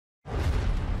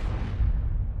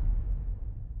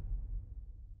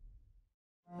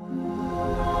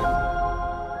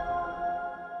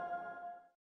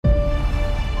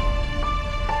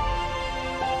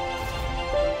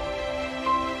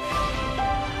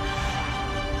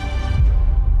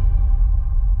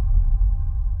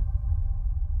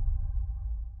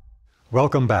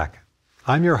Welcome back.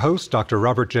 I'm your host, Dr.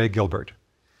 Robert J. Gilbert.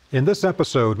 In this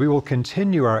episode, we will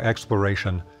continue our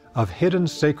exploration of hidden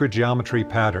sacred geometry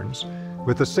patterns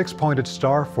with the six-pointed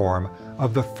star form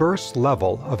of the first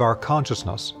level of our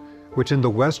consciousness, which in the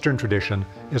Western tradition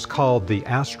is called the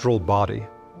astral body.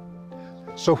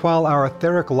 So while our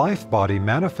etheric life body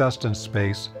manifests in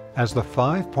space as the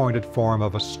five-pointed form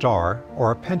of a star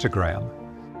or a pentagram,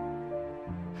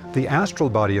 the astral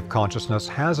body of consciousness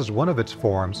has as one of its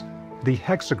forms the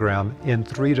hexagram in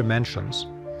 3 dimensions,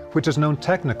 which is known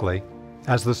technically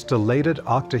as the stellated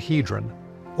octahedron,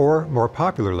 or more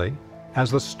popularly,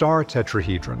 as the star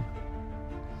tetrahedron.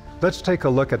 Let's take a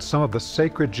look at some of the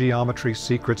sacred geometry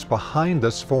secrets behind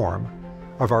this form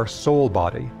of our soul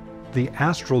body, the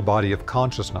astral body of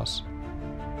consciousness.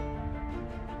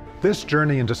 This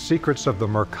journey into secrets of the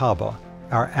Merkaba,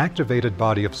 our activated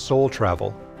body of soul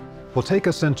travel, will take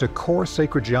us into core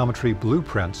sacred geometry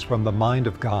blueprints from the mind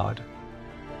of God.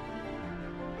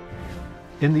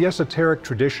 In the esoteric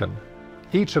tradition,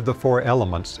 each of the 4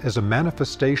 elements is a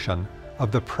manifestation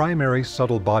of the primary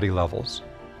subtle body levels.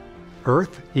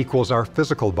 Earth equals our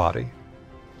physical body.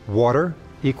 Water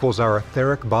equals our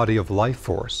etheric body of life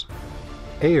force.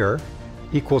 Air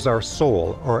equals our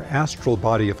soul or astral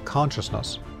body of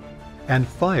consciousness. And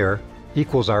fire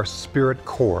equals our spirit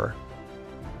core.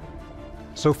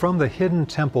 So from the hidden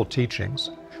temple teachings,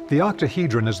 the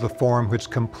octahedron is the form which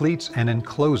completes and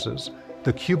encloses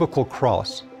the cubical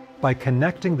cross by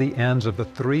connecting the ends of the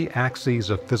 3 axes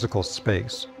of physical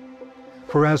space,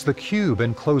 whereas the cube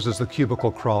encloses the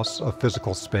cubical cross of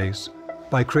physical space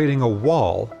by creating a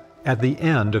wall at the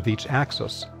end of each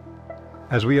axis.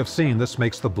 As we have seen, this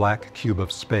makes the black cube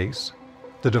of space,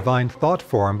 the divine thought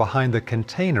form behind the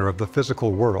container of the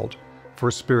physical world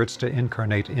for spirits to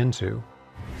incarnate into.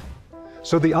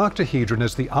 So the octahedron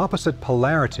is the opposite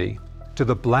polarity to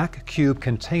the black cube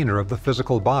container of the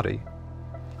physical body.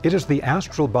 It is the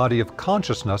astral body of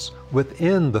consciousness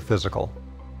within the physical.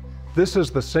 This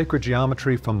is the sacred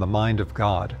geometry from the mind of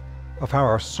God, of how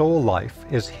our soul life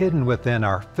is hidden within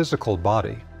our physical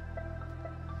body.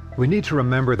 We need to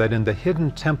remember that in the hidden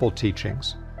temple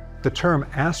teachings, the term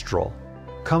astral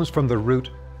comes from the root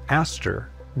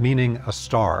aster, meaning a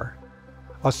star.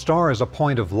 A star is a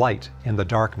point of light in the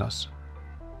darkness.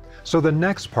 So the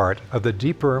next part of the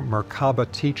deeper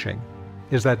Merkaba teaching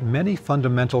is that many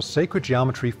fundamental sacred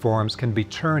geometry forms can be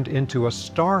turned into a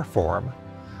star form,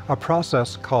 a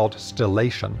process called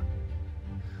stellation.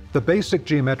 The basic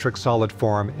geometric solid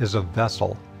form is a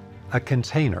vessel, a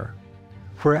container,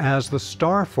 whereas the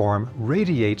star form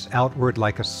radiates outward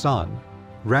like a sun,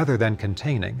 rather than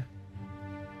containing.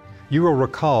 You will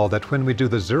recall that when we do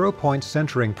the 0-point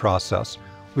centering process,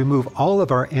 we move all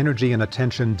of our energy and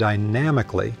attention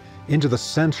dynamically into the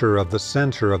center of the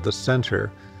center of the center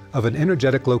of an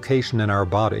energetic location in our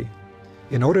body,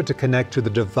 in order to connect to the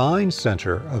divine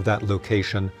center of that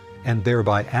location and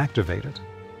thereby activate it.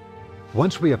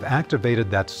 Once we have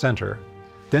activated that center,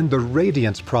 then the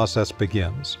radiance process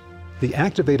begins. The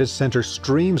activated center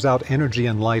streams out energy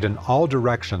and light in all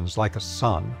directions like a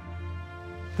sun.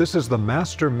 This is the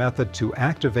master method to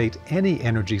activate any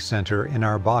energy center in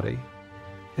our body.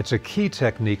 It's a key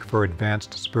technique for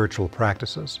advanced spiritual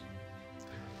practices.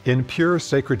 In pure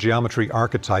sacred geometry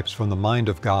archetypes from the mind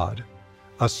of God,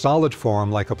 a solid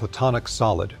form like a platonic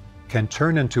solid can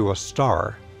turn into a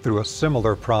star through a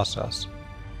similar process.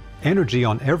 Energy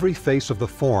on every face of the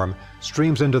form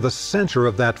streams into the center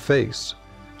of that face,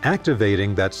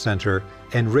 activating that center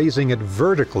and raising it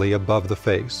vertically above the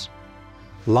face.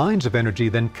 Lines of energy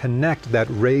then connect that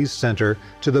raised center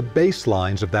to the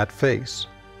baselines of that face.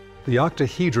 The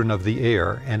octahedron of the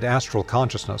air and astral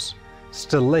consciousness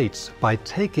stellates by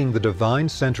taking the divine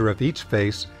center of each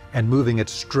face and moving it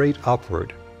straight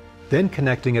upward, then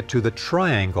connecting it to the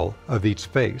triangle of each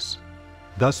face,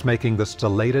 thus making the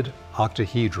stellated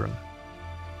octahedron.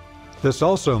 This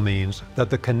also means that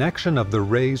the connection of the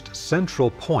raised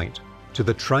central point to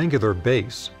the triangular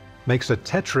base makes a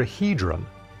tetrahedron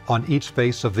on each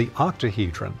face of the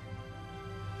octahedron.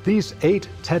 These 8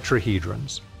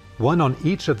 tetrahedrons, one on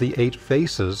each of the 8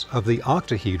 faces of the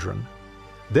octahedron,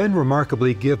 then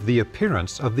remarkably give the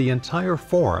appearance of the entire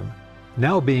form,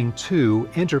 now being 2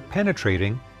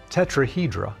 interpenetrating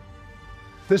tetrahedra.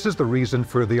 This is the reason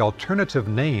for the alternative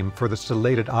name for the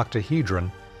stellated octahedron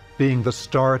being the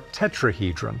star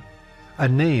tetrahedron, a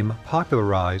name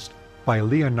popularized by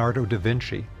Leonardo da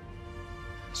Vinci.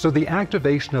 So the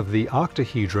activation of the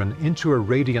octahedron into a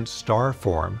radiant star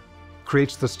form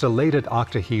creates the stellated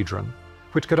octahedron,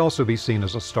 which could also be seen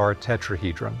as a star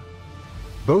tetrahedron.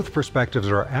 Both perspectives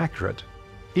are accurate.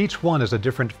 Each one is a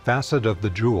different facet of the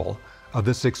jewel, of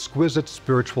this exquisite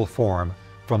spiritual form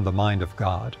from the mind of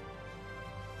God.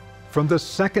 From this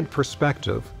second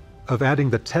perspective of adding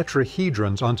the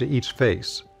tetrahedrons onto each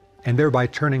face, and thereby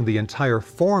turning the entire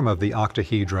form of the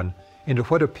octahedron into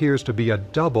what appears to be a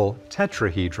double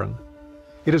tetrahedron,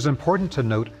 it is important to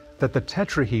note that the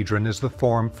tetrahedron is the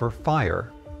form for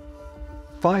fire.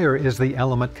 Fire is the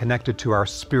element connected to our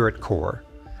spirit core,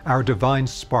 our divine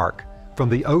spark from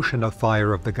the ocean of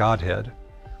fire of the Godhead,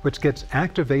 which gets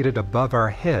activated above our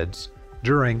heads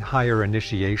during higher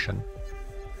initiation.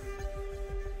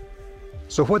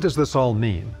 So what does this all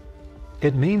mean?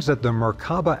 It means that the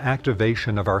Merkaba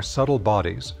activation of our subtle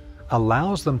bodies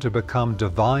allows them to become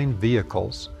divine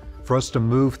vehicles for us to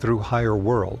move through higher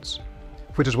worlds,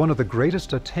 which is one of the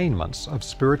greatest attainments of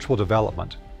spiritual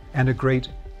development and a great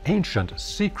ancient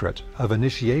secret of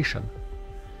initiation.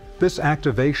 This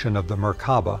activation of the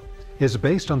Merkaba is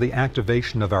based on the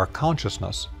activation of our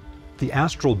consciousness, the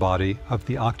astral body of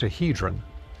the octahedron,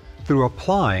 through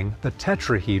applying the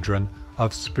tetrahedron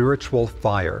of spiritual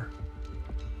fire.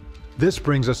 This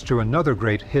brings us to another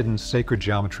great hidden sacred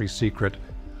geometry secret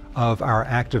of our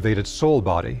activated soul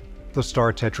body, the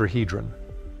star tetrahedron,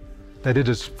 that it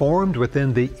is formed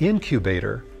within the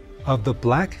incubator of the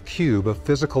black cube of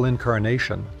physical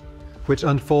incarnation, which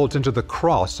unfolds into the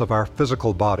cross of our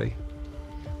physical body.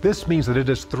 This means that it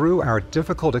is through our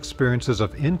difficult experiences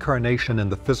of incarnation in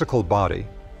the physical body,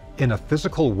 in a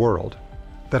physical world,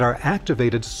 that our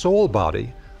activated soul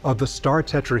body of the star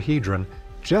tetrahedron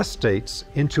gestates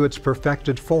into its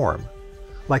perfected form,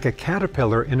 like a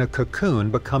caterpillar in a cocoon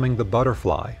becoming the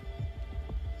butterfly.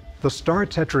 The star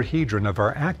tetrahedron of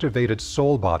our activated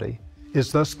soul body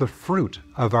is thus the fruit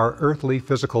of our earthly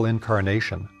physical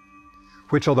incarnation,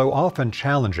 which, although often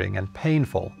challenging and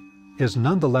painful, is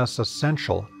nonetheless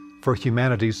essential for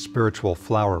humanity's spiritual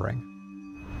flowering.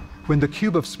 When the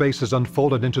cube of space is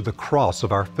unfolded into the cross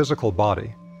of our physical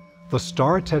body, the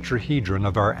star tetrahedron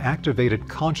of our activated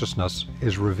consciousness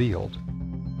is revealed.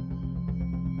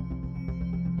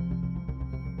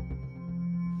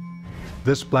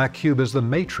 This black cube is the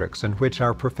matrix in which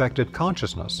our perfected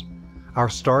consciousness, our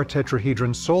star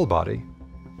tetrahedron soul body,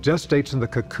 gestates in the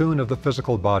cocoon of the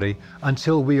physical body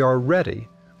until we are ready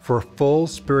for full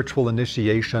spiritual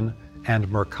initiation and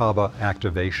Merkaba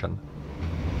activation.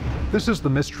 This is the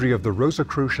mystery of the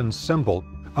Rosicrucian symbol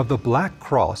of the black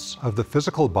cross of the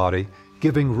physical body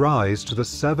giving rise to the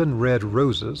 7 red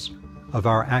roses of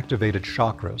our activated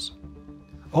chakras.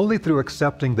 Only through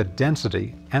accepting the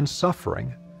density and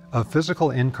suffering of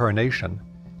physical incarnation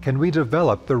can we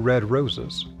develop the red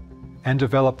roses and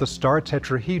develop the star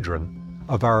tetrahedron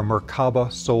of our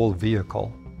Merkaba soul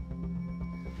vehicle.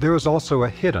 There is also a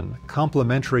hidden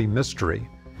complementary mystery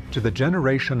to the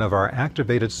generation of our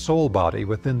activated soul body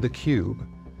within the cube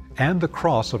and the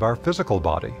cross of our physical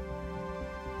body.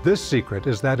 This secret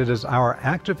is that it is our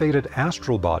activated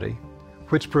astral body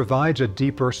which provides a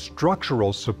deeper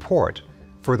structural support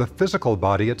for the physical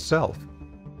body itself.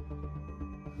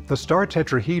 The star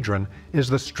tetrahedron is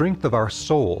the strength of our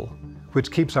soul,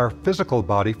 which keeps our physical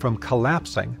body from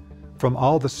collapsing from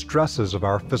all the stresses of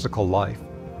our physical life.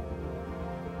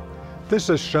 This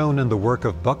is shown in the work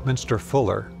of Buckminster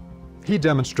Fuller. He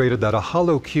demonstrated that a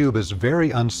hollow cube is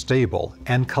very unstable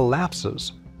and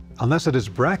collapses unless it is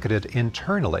bracketed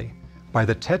internally by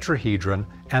the tetrahedron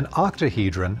and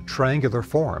octahedron triangular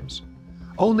forms.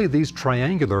 Only these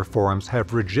triangular forms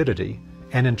have rigidity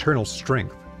and internal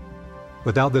strength.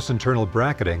 Without this internal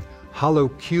bracketing, hollow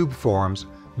cube forms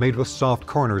made with soft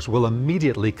corners will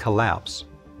immediately collapse,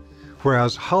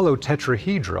 whereas hollow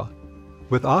tetrahedra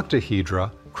with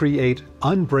octahedra create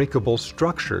unbreakable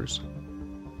structures.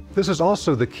 This is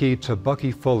also the key to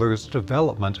Bucky Fuller's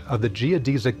development of the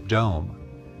geodesic dome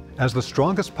as the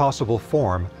strongest possible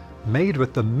form made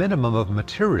with the minimum of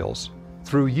materials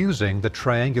through using the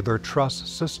triangular truss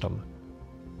system.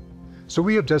 So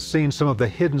we have just seen some of the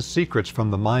hidden secrets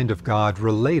from the mind of God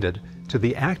related to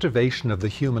the activation of the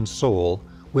human soul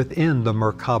within the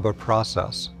Merkaba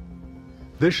process.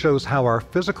 This shows how our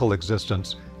physical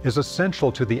existence is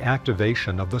essential to the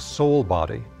activation of the soul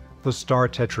body, the star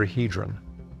tetrahedron.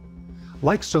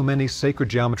 Like so many sacred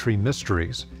geometry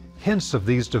mysteries, hints of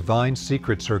these divine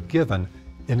secrets are given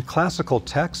in classical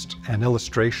text and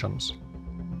illustrations.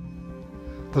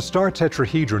 The star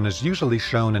tetrahedron is usually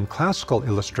shown in classical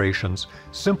illustrations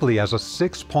simply as a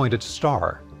 6-pointed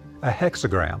star, a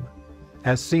hexagram,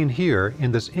 as seen here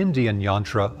in this Indian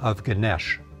yantra of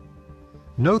Ganesh.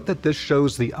 Note that this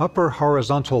shows the upper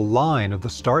horizontal line of the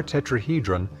star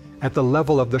tetrahedron at the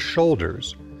level of the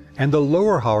shoulders, and the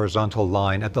lower horizontal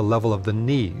line at the level of the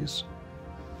knees.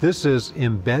 This is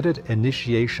embedded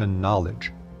initiation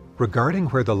knowledge, regarding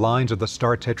where the lines of the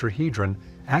star tetrahedron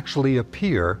actually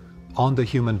appear on the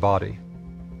human body.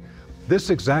 This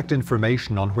exact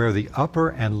information on where the upper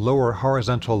and lower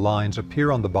horizontal lines appear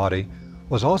on the body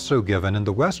was also given in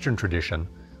the Western tradition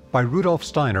by Rudolf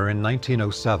Steiner in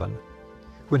 1907,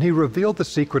 when he revealed the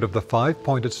secret of the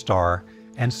five-pointed star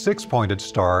and six-pointed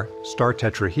star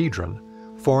tetrahedron,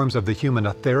 forms of the human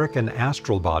etheric and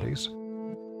astral bodies.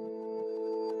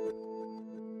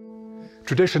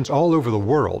 Traditions all over the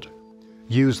world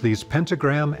use these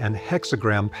pentagram and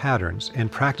hexagram patterns in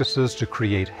practices to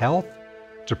create health,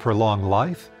 to prolong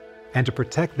life, and to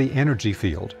protect the energy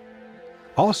field.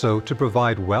 Also to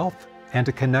provide wealth and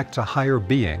to connect to higher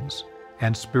beings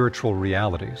and spiritual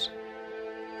realities.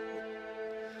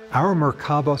 Our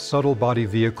Merkaba subtle body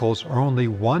vehicles are only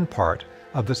one part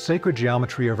of the sacred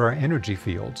geometry of our energy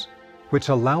fields, which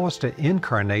allow us to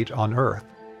incarnate on Earth.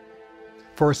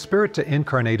 For a spirit to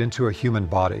incarnate into a human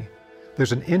body,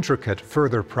 there's an intricate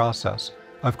further process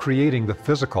of creating the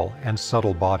physical and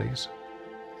subtle bodies.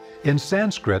 In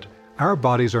Sanskrit, our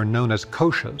bodies are known as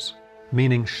koshas,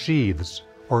 meaning sheaths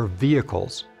or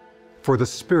vehicles, for the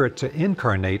spirit to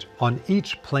incarnate on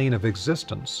each plane of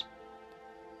existence.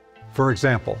 For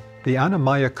example, the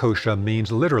Annamaya kosha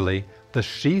means literally the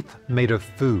sheath made of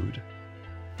food.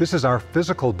 This is our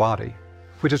physical body,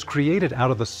 which is created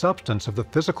out of the substance of the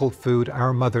physical food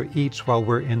our mother eats while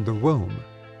we're in the womb,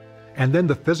 and then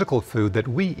the physical food that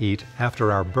we eat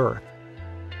after our birth.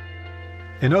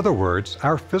 In other words,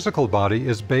 our physical body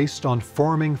is based on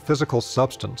forming physical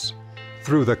substance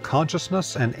through the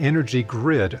consciousness and energy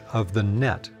grid of the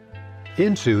net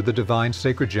into the divine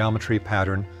sacred geometry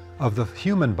pattern of the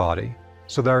human body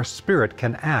so that our spirit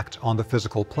can act on the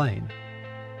physical plane.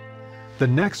 The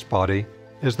next body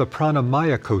is the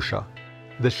pranamaya kosha,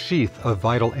 the sheath of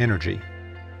vital energy.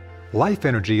 Life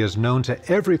energy is known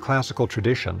to every classical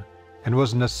tradition and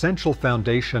was an essential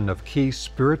foundation of key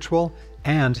spiritual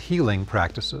and healing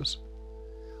practices.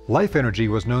 Life energy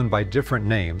was known by different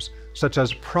names, such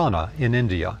as prana in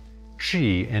India, chi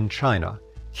in China,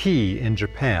 ki in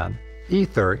Japan,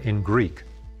 ether in Greek.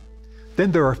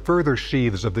 Then there are further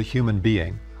sheaths of the human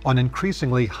being on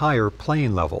increasingly higher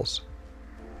plane levels.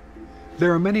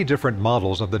 There are many different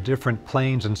models of the different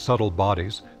planes and subtle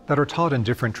bodies that are taught in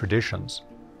different traditions.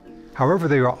 However,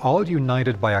 they are all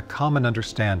united by a common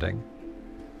understanding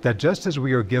that just as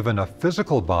we are given a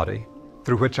physical body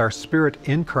through which our spirit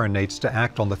incarnates to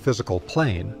act on the physical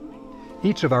plane,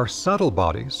 each of our subtle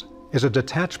bodies is a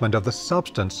detachment of the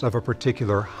substance of a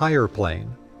particular higher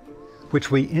plane, which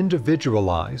we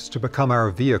individualize to become our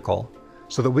vehicle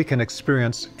so that we can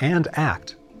experience and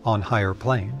act on higher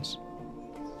planes.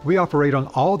 We operate on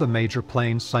all the major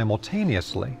planes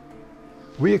simultaneously.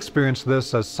 We experience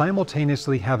this as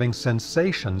simultaneously having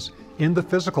sensations in the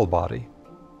physical body,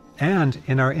 and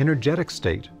in our energetic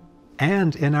state,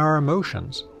 and in our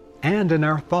emotions, and in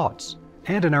our thoughts,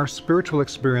 and in our spiritual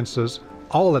experiences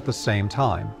all at the same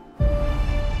time.